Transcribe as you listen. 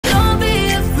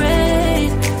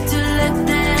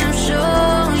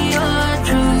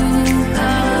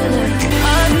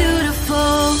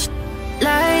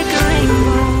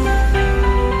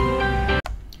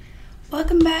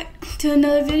to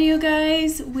another video,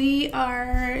 guys. We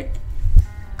are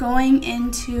going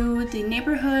into the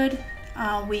neighborhood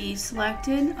we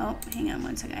selected. Oh, hang on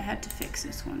one second. I have to fix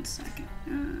this 1 second.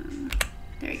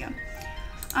 There you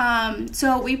go.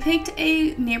 So we picked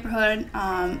a neighborhood,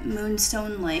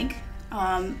 Moonstone Lake,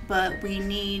 but we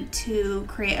need to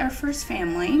create our first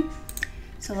family.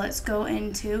 So let's go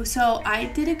into, so I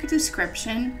did a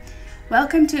description.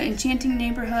 Welcome to enchanting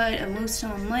neighborhood of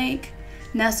Moonstone Lake,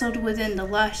 nestled within the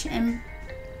lush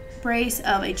embrace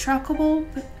of a tropical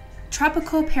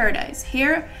paradise.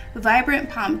 Here, vibrant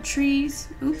palm trees.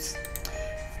 Oops.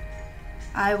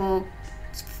 I will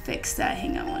fix that.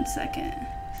 Hang on 1 second.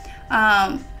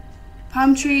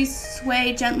 Palm trees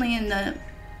sway gently in the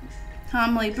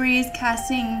homely breeze,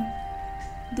 casting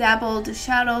dabbled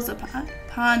shadows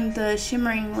upon the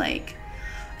shimmering lake.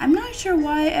 I'm not sure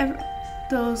why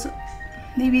those.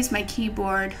 Maybe it's my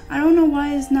keyboard. I don't know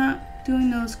why it's not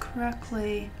doing those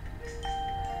correctly.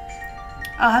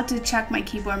 I'll have to check my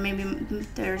keyboard. Maybe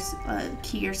there's a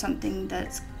key or something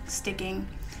that's sticking.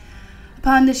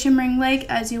 Upon the shimmering lake,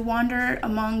 as you wander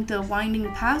among the winding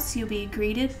paths, you'll be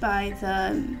greeted by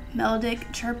the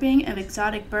melodic chirping of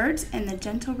exotic birds and the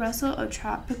gentle rustle of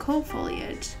tropical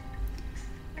foliage.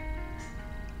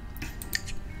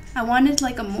 I wanted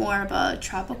like more of a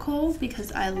tropical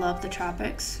because I love the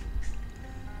tropics.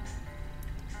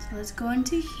 So let's go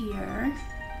into here.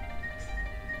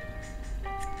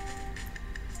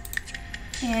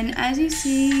 And as you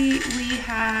see, we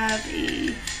have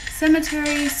a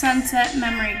cemetery, sunset,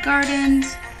 memory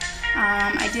gardens.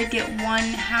 I did get one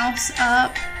house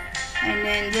up, and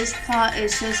then this plot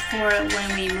is just for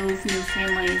when we move new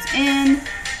families in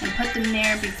and put them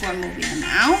there before moving them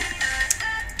out.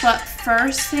 But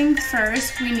first thing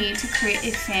first, we need to create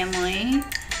a family.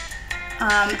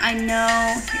 I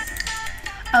know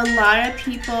a lot of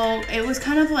people, it was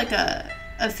kind of like a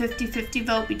 50-50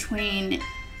 vote between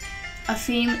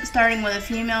starting with a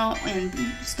female and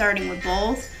starting with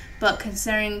both, but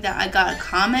considering that I got a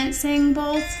comment saying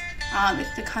both,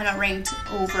 it kind of ranked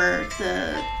over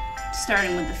the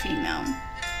starting with the female.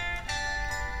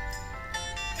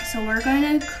 So we're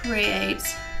going to create,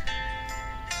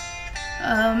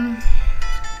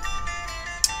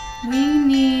 we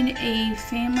need a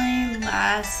family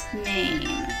last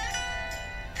name.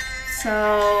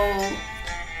 So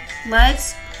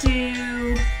let's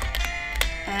do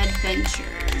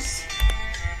Adventures.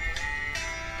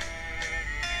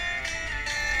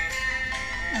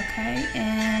 Okay,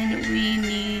 and we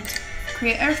need to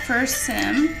create our first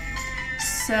sim.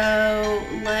 So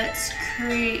let's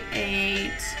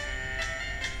create,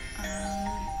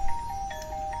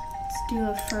 let's do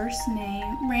a first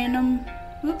name, random,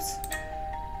 oops,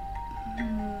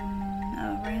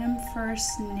 a random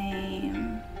first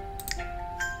name.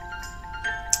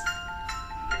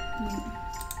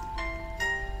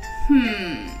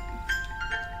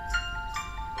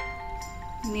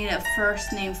 Need a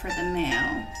first name for the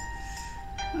male.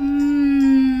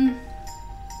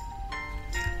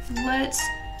 Let's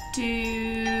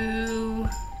do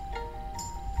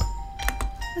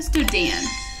Dan.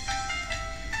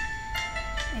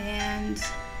 And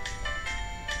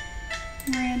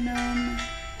random.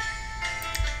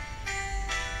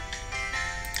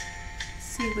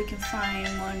 See if we can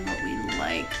find one what we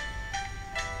like.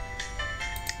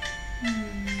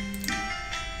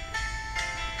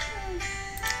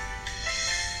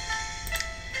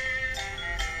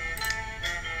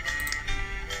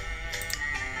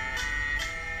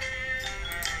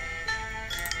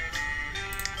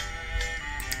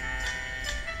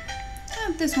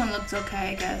 This one looks okay,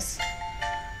 I guess.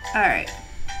 Alright,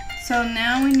 so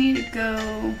now we need to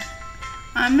go.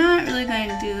 I'm not really going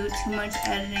to do too much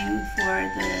editing for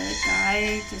the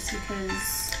guy just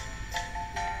because.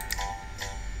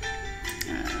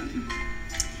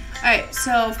 Alright,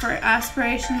 so for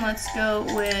aspiration, let's go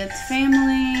with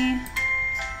family.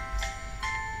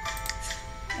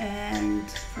 And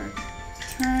for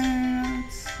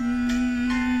turns,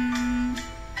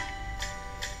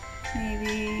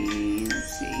 maybe,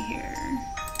 let's see here.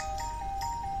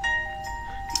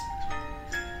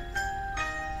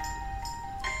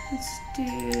 Let's do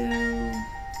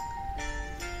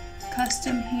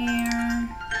custom here,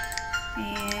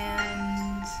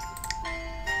 and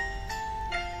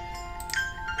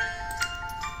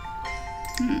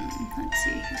let's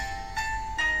see here.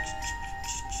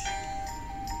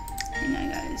 Hang on,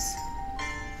 guys.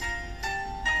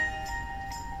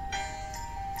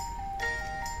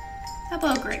 How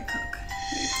about great cook?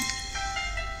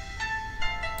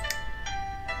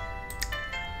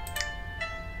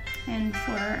 And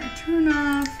for a turn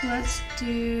off, let's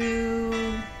do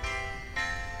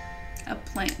a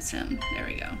plant sim. There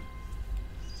we go.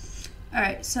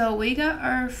 Alright, so we got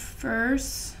our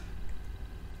first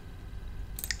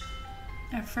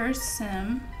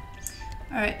sim.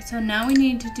 Alright, so now we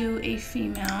need to do a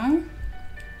female.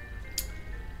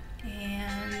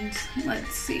 And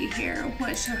let's see here.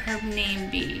 What should her name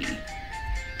be?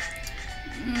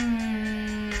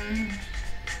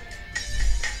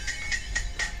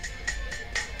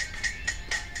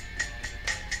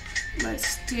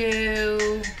 Let's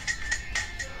do...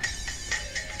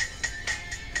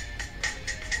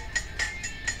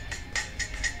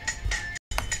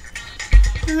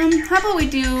 how about we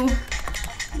do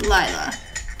Lila?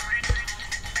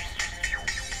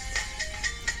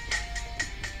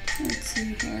 Let's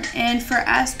see here. And for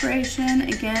aspiration,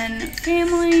 again,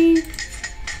 family.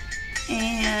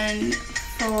 And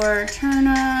for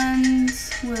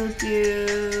turn-ons, we'll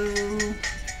do...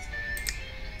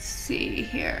 Let's see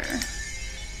here.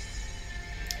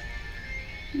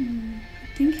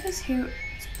 I think his hair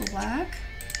is black.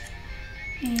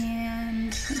 And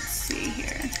let's see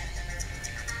here.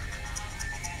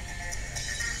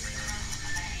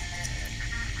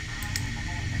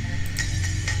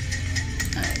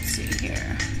 Let's see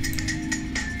here.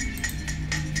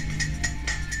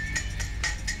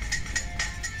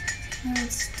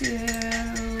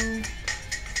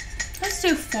 Let's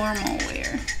do formal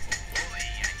wear.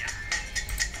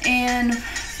 And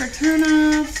for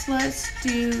turn-offs, let's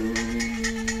do...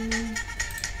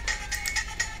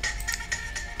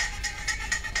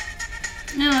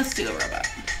 No, let's do a robot.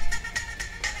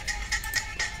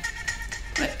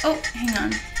 Wait, oh, hang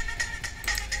on.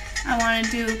 I want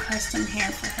to do custom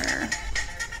hair for her.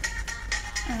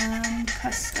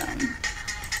 Custom.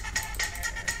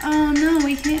 Oh no,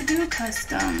 we can't do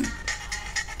custom.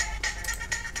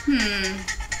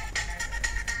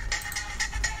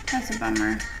 That's a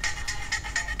bummer.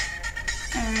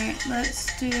 Alright,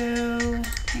 let's do...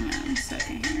 Hang on a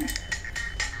second here.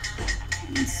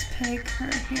 Let's pick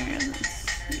her here. Let's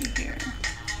see here.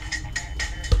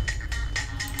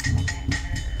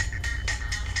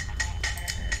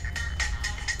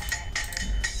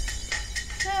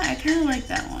 Yeah, I kind of like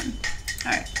that one.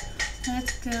 Alright,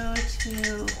 let's go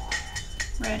to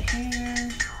red hair.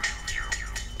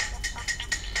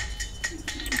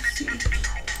 Let's see.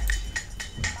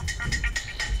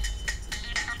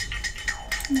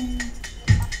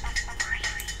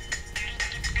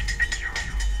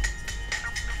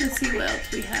 Let's see what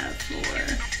else we have for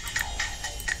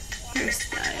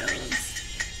hairstyles.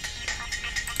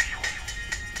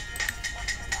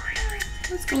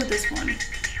 Let's go with this one.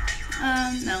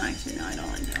 No, actually, no, I don't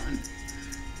like that one.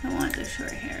 I want the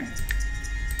short hair.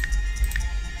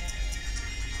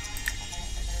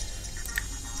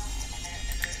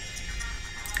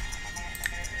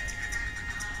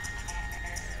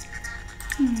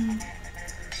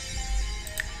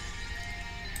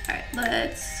 Alright,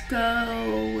 let's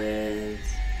go with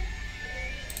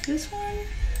this one.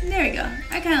 There we go.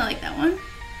 I kind of like that one.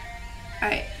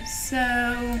 Alright,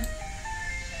 so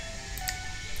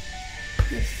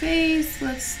the face,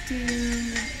 let's do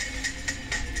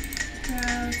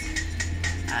brows,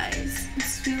 eyes.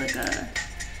 Let's do like a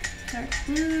dark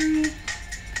blue.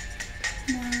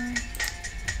 No.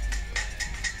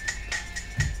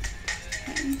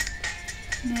 Okay.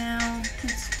 Now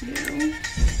let's do.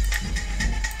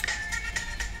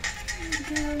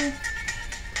 There we go.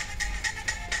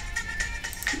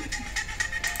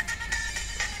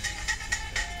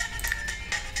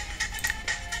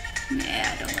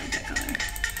 Yeah, I don't like that color.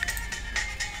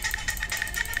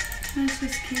 Let's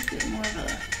just keep it more of a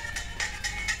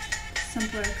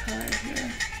simpler color here.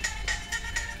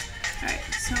 Alright,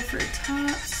 so for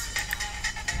tops,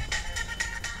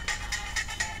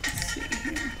 let's see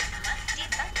here.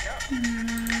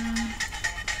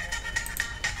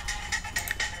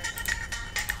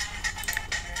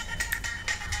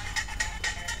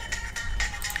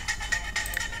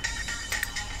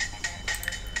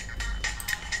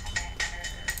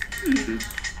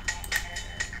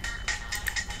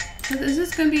 So this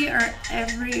is going to be our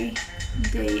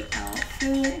everyday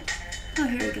outfit. Oh,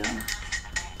 here we go.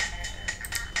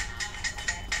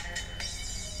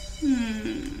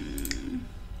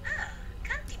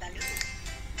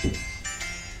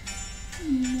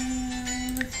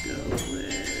 No, let's go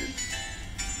with...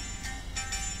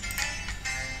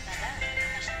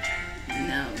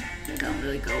 No, they don't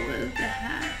really go with the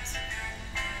hat.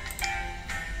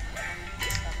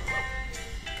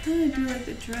 Kind of do like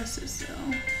the dresses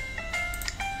though.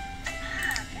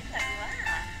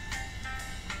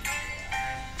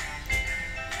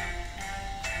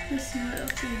 Let's see what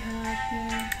else we have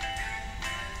here.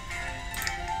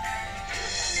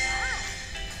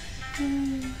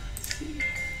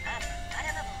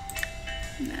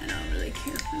 Nah, I don't really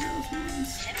care for those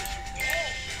ones.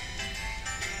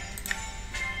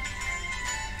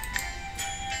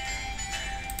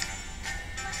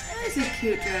 That's a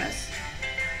cute dress.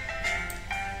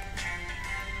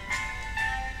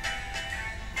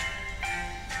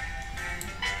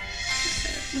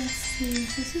 Let's see,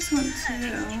 there's this one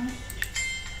too.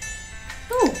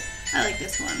 Ooh, I like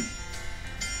this one.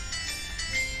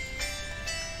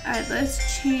 Alright,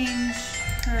 let's change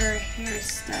her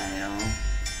hairstyle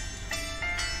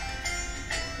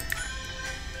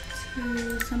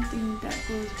to something that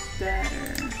goes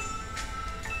better.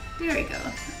 There we go.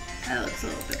 That looks a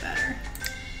little bit better.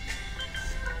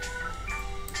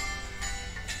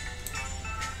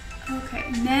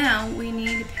 Okay, now we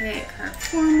need to pick her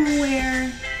formal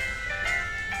wear.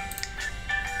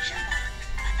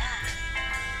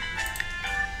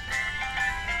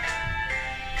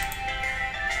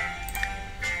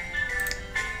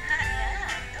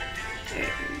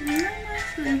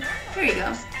 There you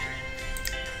go.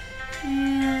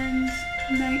 And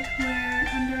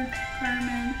nightwear,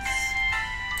 undergarments.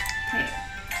 Okay.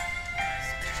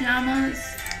 Pajamas.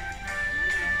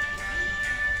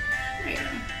 There you go.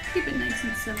 Keep it nice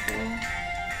and simple.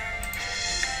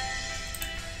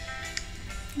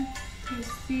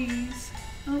 There's these.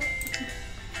 Oh.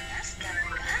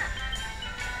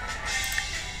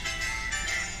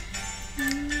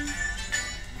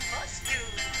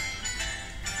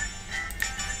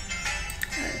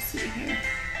 Let's see here.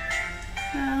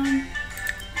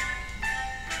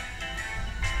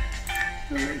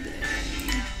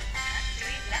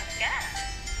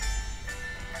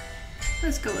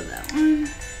 Let's go with that one.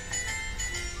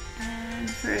 And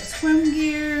for swim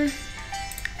gear,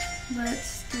 let's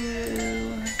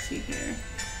see here.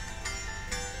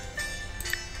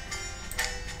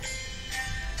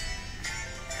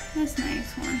 That's a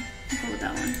nice one. I'll go with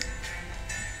that one.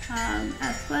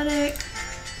 Athletic,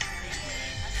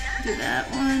 do that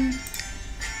one.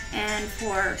 And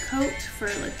for coat for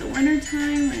like the winter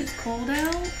time when it's cold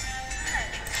out,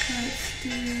 let's do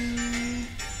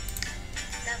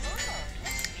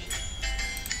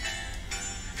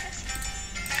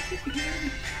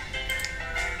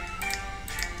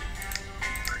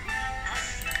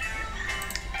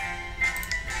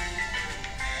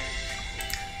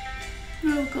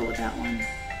we'll go with that one.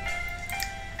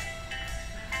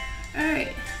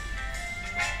 Alright.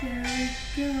 There we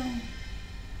go.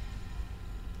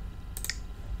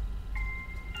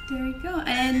 There we go.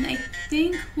 And I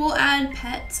think we'll add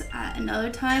pets at another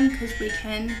time because we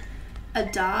can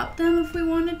adopt them if we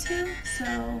wanted to.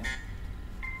 So,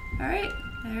 alright,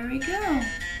 there we go.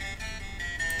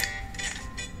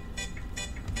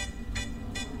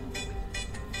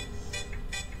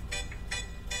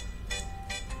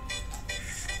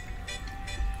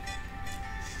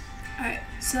 Alright,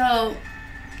 so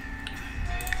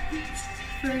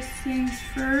first things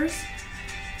first,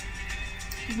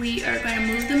 we are going to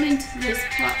move them into this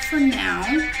plot for now.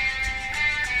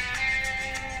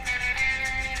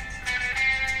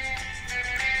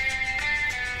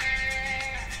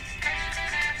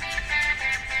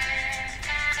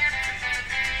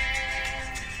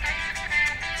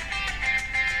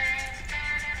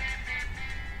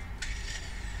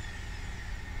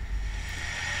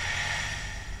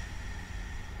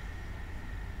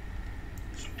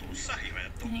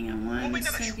 Hang on one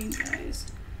second, guys.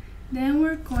 Then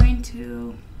we're going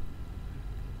to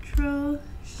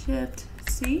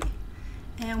Control-Shift-C,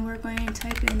 and we're going to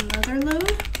type in mother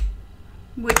load,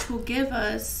 which will give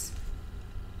us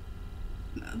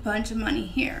a bunch of money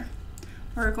here.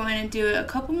 We're going to do it a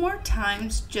couple more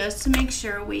times just to make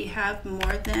sure we have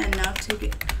more than enough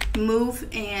to move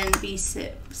and be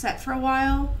set for a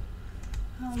while.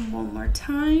 One more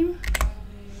time.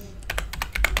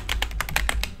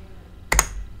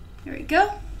 There we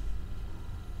go.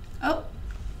 Oh,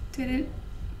 did it?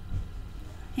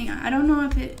 Hang on, I don't know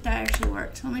if that actually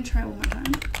worked. Let me try one more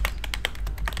time.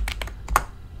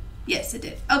 Yes, it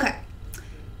did. Okay.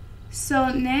 So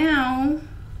now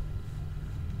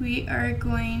we are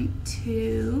going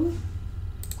to,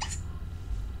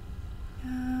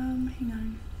 hang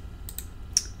on.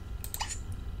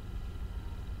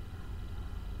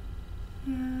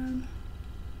 Hang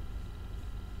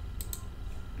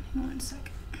on one second.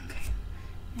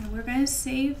 And we're going to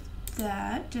save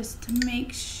that just to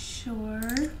make sure.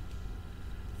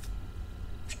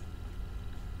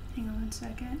 Hang on one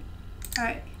second.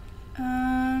 Alright.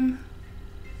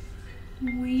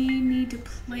 We need to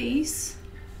place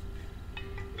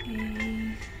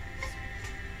a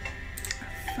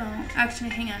phone. Actually,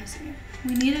 hang on a second.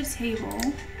 We need a table.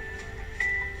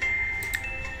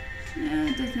 Yeah,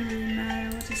 it doesn't really matter.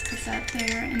 We'll just put that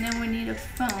there. And then we need a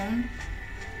phone.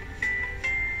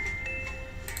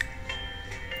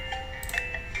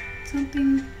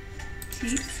 Something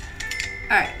cheap.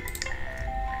 Alright.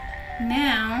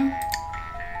 Now,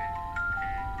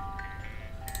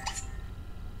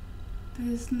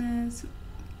 business.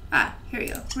 Here we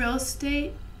go. Real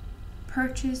estate.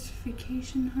 Purchase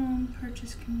vacation home.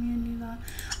 Purchase community law.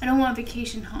 I don't want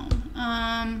vacation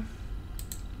home.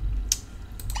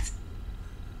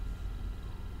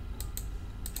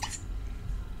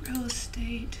 Real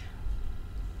estate.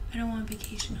 I don't want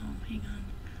vacation home. Hang on.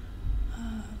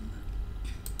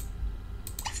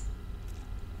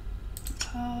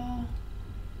 Call.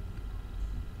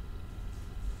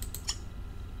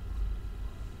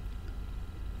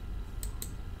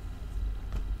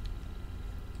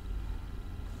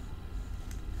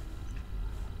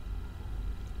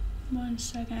 One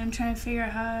second. I'm trying to figure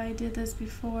out how I did this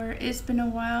before. It's been a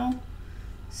while.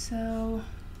 So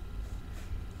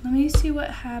let me see what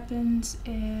happens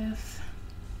if,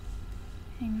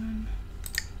 hang on,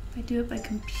 if I do it by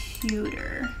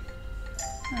computer.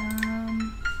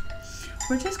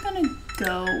 We're just gonna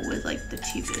go with like the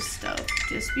cheapest stuff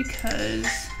just because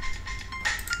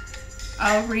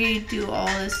I'll redo all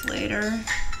this later,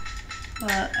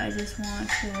 but I just want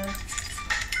to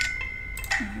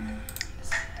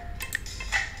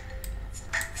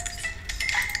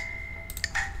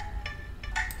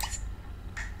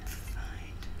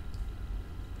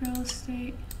real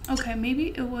estate. Okay,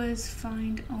 maybe it was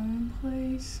find own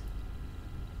place.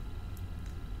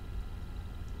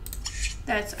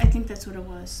 I think that's what it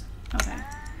was. Okay.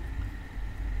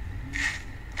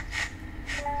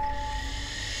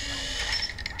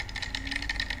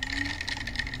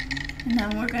 And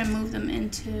then we're gonna move them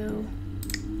into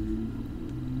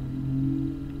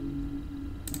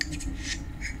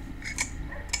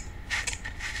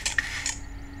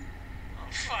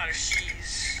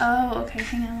oh, okay,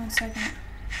 hang on one second.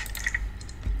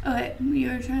 Okay,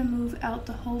 you're trying to move out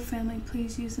the whole family.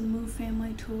 Please use the move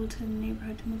family tool to the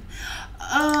neighborhood to move.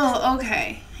 Oh,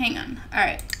 okay. Hang on.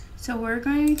 Alright, so we're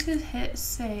going to hit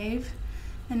save,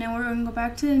 and then we're going to go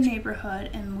back to the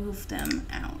neighborhood and move them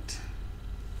out.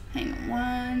 Hang on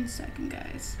one second,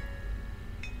 guys.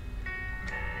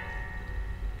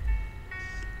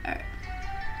 Alright.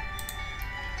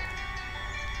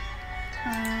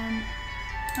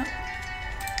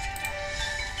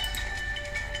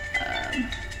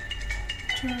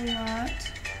 Lot.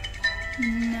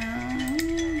 No.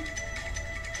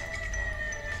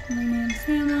 Rename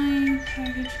family.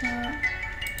 Package lot.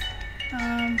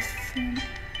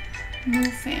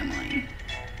 Move family.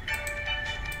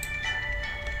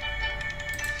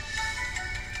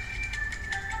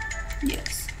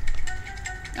 Yes.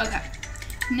 Okay.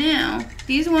 Now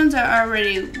these ones are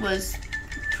already was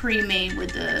pre-made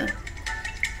with the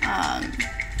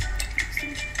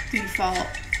default.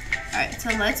 Alright, so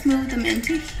let's move them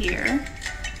into here.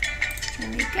 There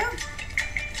we go.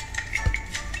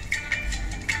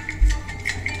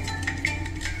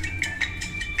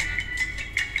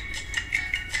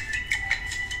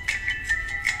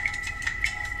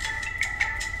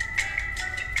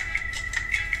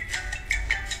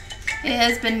 It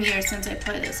has been years since I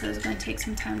played this, so it's going to take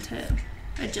some time to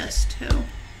adjust to.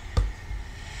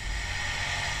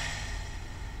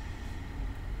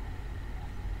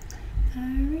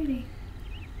 Alrighty.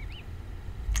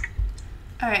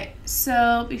 Alright,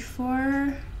 so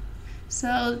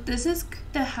this is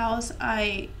the house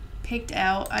I picked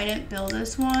out. I didn't build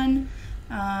this one,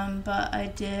 but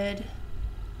I did,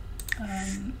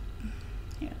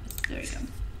 yeah, there you go.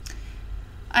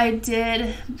 I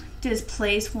did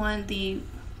displace one of the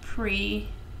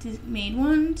pre-made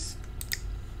ones.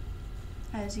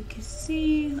 As you can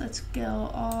see, let's go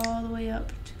all the way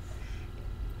up.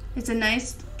 It's a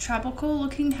nice tropical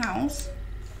looking house.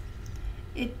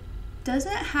 It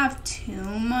doesn't have too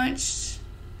much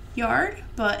yard,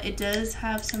 but it does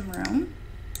have some room.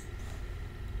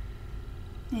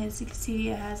 As you can see,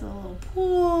 it has a little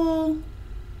pool.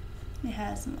 It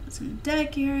has some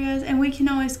deck areas, and we can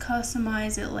always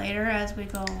customize it later as we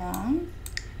go along.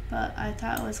 But I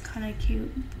thought it was kind of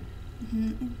cute,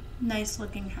 nice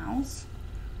looking house.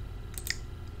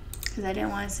 Because I didn't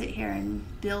want to sit here and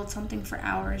build something for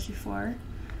hours before.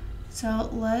 So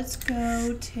let's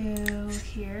go to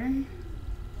here.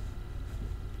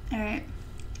 Alright,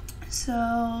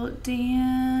 so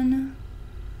Dan,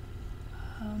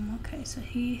 okay, so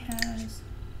he has,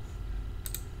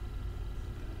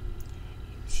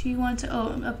 she wants to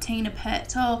obtain a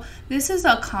pet. So this is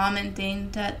a common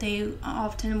thing that they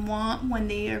often want when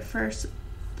they are first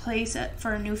placed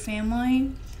for a new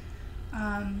family.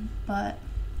 But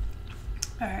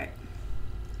Alright.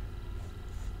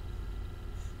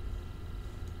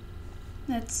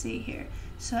 Let's see here.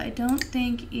 So I don't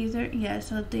think either, yeah,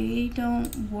 so they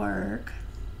don't work.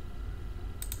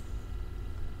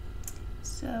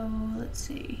 So let's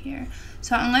see here.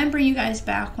 So I'm going to bring you guys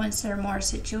back once they're more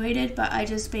situated, but I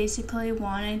just basically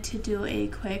wanted to do a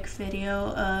quick video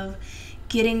of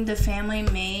getting the family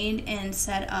made and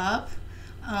set up.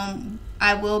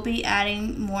 I will be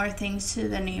adding more things to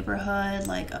the neighborhood,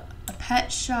 like a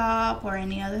pet shop or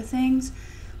any other things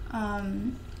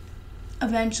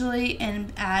eventually,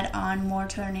 and add on more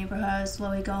to our neighborhood as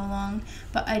slowly go along.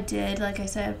 But I did, like I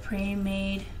said,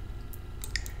 pre-made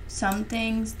some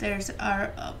things. There's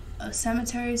our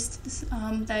cemeteries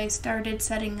that I started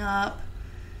setting up,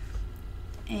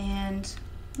 and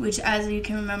which, as you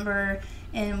can remember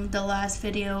in the last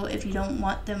video, if you don't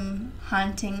want them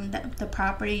haunting the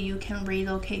property, you can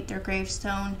relocate their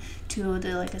gravestone to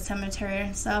a cemetery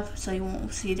and stuff, so you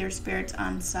won't see their spirits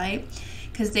on site,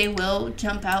 because they will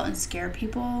jump out and scare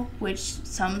people, which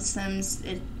some Sims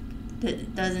it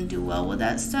doesn't do well with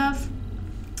that stuff,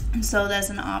 and so that's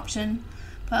an option.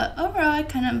 But overall, I'm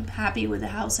kind of happy with the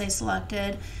house I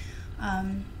selected.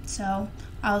 So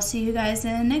I'll see you guys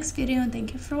in the next video, and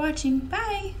thank you for watching.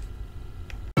 Bye!